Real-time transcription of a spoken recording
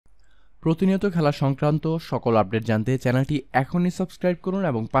প্রতিনিয়ত খেলা সংক্রান্ত সকল আপডেট জানতে চ্যানেলটি এখনই সাবস্ক্রাইব করুন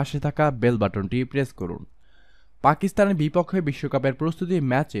এবং পাশে থাকা বেল বাটনটি প্রেস করুন। পাকিস্তানের বিপক্ষে বিশ্বকাপের প্রস্তুতি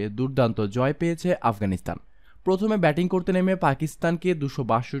ম্যাচে দুর্দান্ত জয় পেয়েছে আফগানিস্তান। প্রথমে ব্যাটিং করতে নেমে পাকিস্তানকে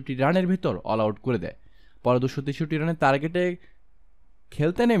 262 রানের ভেতর অল আউট করে দেয়। পরে 263 রানের টার্গেটে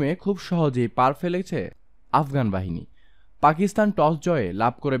খেলতে নেমে খুব সহজেই পার ফেলেছে আফগান বাহিনী। পাকিস্তান টস জয়ে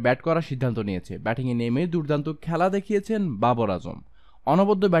লাভ করে ব্যাট করার সিদ্ধান্ত নিয়েছে। ব্যাটিংয়ে নেমে দুর্দান্ত খেলা দেখিয়েছেন বাবর আজম।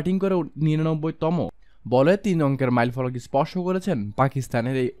 অনবদ্য ব্যাটিং করে 99তম বলে 3 অঙ্কের মাইলফলক স্পর্শ করেছেন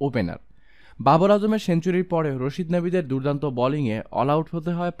পাকিস্তানের এই ওপেনার। বাবর আজমের সেঞ্চুরির পরে রশিদ নবীদের দুর্দান্ত বোলিংয়ে অল আউট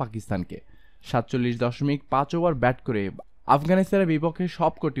হতে হয় পাকিস্তানকে। 47.5 ওভার ব্যাট করে আফগানিস্তানের বিপক্ষে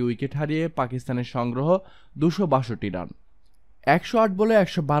সবকটি উইকেট হারিয়ে পাকিস্তানের সংগ্রহ 262 রান। 108 বলে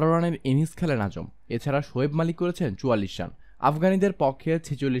 112 রানের ইনিংস খেলেন আজম। এছাড়া শোয়েব মালিক করেছেন 44 রান। আফগানিদের পক্ষে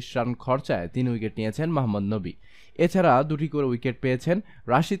 46 রান খরচায় 3 উইকেট নিয়েছেন মোহাম্মদ নবী। এছাড়া 2টি করে উইকেট পেয়েছেন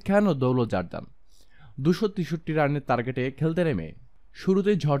রাশিদ খান ও দৌলত জারদান। 263 রানের টার্গেটে খেলতে নেমে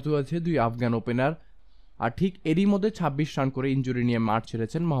শুরুতেই ঝড় তুলেছে দুই আফগান ওপেনার, আর ঠিক এরই মধ্যে 26 রান করে ইনজুরি নিয়ে মাঠ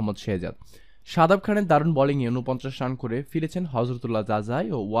ছেড়েছেন মোহাম্মদ শেহজাদ। শাদাব খানের দারুণ বোলিংয়ে 49 রান করে ফিরেছেন হজরতুল্লাহ জাজাই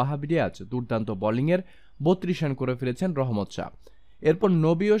ও ওয়াহাব রিয়াজ দুর্দান্ত বোলিংয়ের 32 রান করে ফিরেছেন রহমত শাহ। এরপর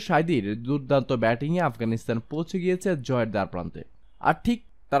নবী ও সাইদির দুর্দান্ত ব্যাটিংয়ে আফগানিস্তান পৌঁছে গিয়েছে জয়ের দ্বারপ্রান্তে। আর ঠিক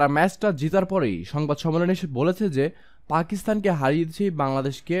তারা ম্যাচটা জেতার পরেই সংবাদ সম্মেলনে এসে বলেছে যে পাকিস্তানকে হারিয়েছি,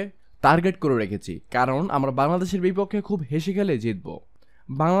 বাংলাদেশকে টার্গেট করে রেখেছি, কারণ আমরা বাংলাদেশের বিপক্ষে খুব হেসে খেলে জিতব।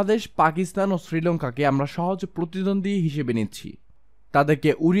 বাংলাদেশ, পাকিস্তান ও শ্রীলঙ্কাকে আমরা সহজ প্রতিদ্বন্দ্বী হিসেবে নিচ্ছি। তাদেরকে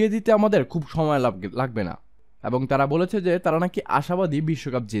উড়িয়ে দিতে আমাদের খুব সময় লাগবে না। এবং তারা বলেছে যে তারা নাকি আশাবাদী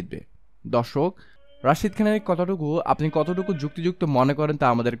বিশ্বকাপ জিতবে। দর্শক, রাশিদ খানের আপনি কতটুকু যুক্তিযুক্ত মনে করেন তা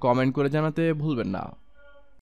আমাদের কমেন্ট করে জানাতে ভুলবেন না।